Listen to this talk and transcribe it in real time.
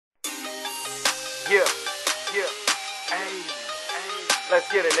Yeah, yeah, ayy,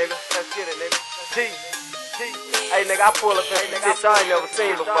 let's get it, nigga. Let's get it, nigga. T. Hey, nigga, I pull up in some shit I ain't never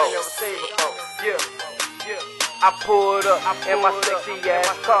seen before. Yeah, yeah. I pulled up in my sexy ass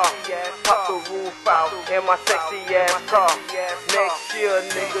car, pop the roof out in my sexy ass car. Next year,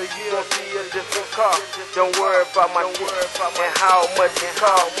 nigga, you gon' see a different car. Don't worry about my shit and how much it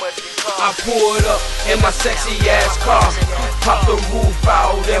cost. I pulled up in my sexy ass car, pop the roof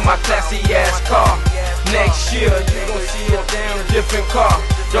out in my classy ass car. Next year, you gon' see a damn different car.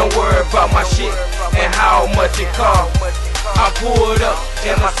 Don't worry about my shit and how much it cost. I pulled up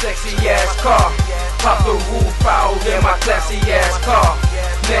in my sexy ass car, pop the roof out in my classy ass car.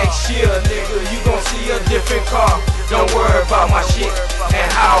 Next year, nigga, you gon' see a different car. Don't worry about my shit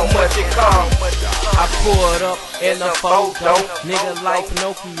and how much it cost. I pulled up in a photo, nigga like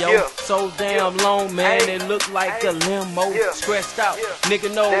Pinocchio. So damn long, man, it look like a limo. Stressed out,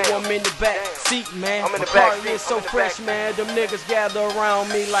 nigga know I'm in the back seat, man. My car is so fresh, man. Them niggas gather around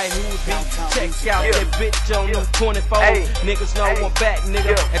me like who be. Check out that bitch on them 24. Niggas know I'm back,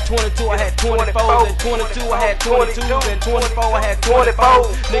 nigga. At 22 I had 24, at 22 I had 22, at 24 I had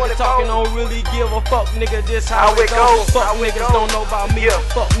 24. Niggas talking don't really give a fuck, nigga. This how it goes. Fuck niggas don't know about me.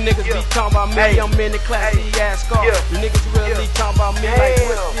 Fuck niggas be talking about me. I'm in the classy ass car. You niggas really talking about me like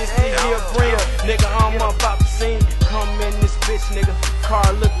what this here bring. Nigga, I'm about to sing. Come in this bitch, nigga. Car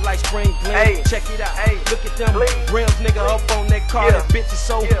look like spring gleam. Check it out. Look at them rims, nigga, up on that car. That bitch is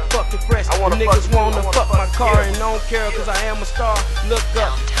so fucking fresh. Niggas wanna fuck my car and don't care cause I am a star. Look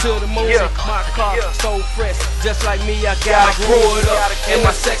up to the music. My car so fresh. Just like me, I got pulled up in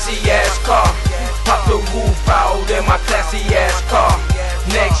my sexy ass car. Pop the roof out in my classy ass car.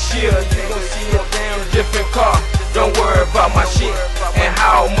 Next year, you gon' see a damn different car. Don't worry about my shit and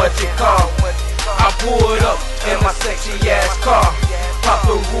how much it cost. I pulled up in my sexy ass car, pop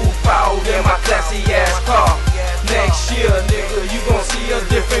the roof out in my classy ass car. Next year, nigga, you gon' see a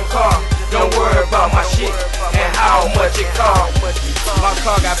different car. Don't worry about my shit and how much it cost. My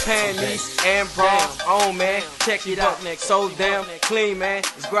car got panties and bras on, man. Check it out, so damn clean, man.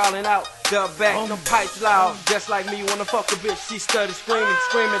 It's growling out the back, them pipes loud. Just like me, wanna fuck a bitch, she study screaming,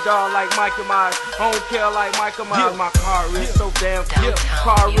 dog like Michael Myers. I don't care like Michael Myers. My car is so damn clear,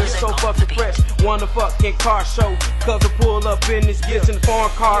 car is so fucking fresh. Wanna fucking car show, cause I pull up in this bitch in a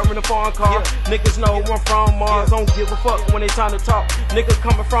foreign car, Niggas know I'm from Mars, don't give a fuck when they time to talk. Nigga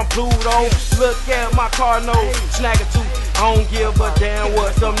coming from Pluto, look at my car nose, snag a tooth. I don't give a damn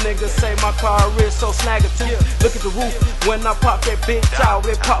what some niggas say, my car is so snag a tooth. Look at the roof, when I pop that bitch out,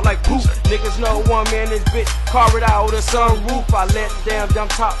 it pop like poof. Niggas know one man this bitch, car it out the sunroof. I let damn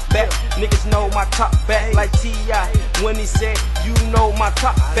top back. Niggas know my top back like T.I. when he said, you know my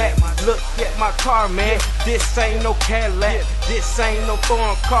top back. Look at my car, man. This ain't no Cadillac. This ain't no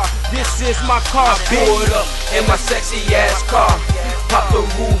foreign car. This is my car, bitch. Pulled up in my sexy ass car. Pop the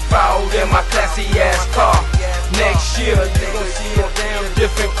roof out in my classy ass car. Next year, you gon' see a damn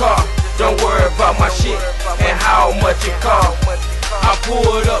different car. Don't worry about my shit and how much it cost. I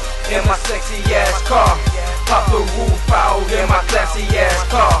pulled up in my sexy ass car, pop the roof out in my classy ass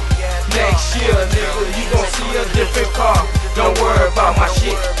car. Next year, nigga, you gon' see a different car. Don't worry about my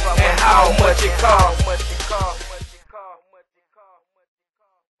shit and how much it cost.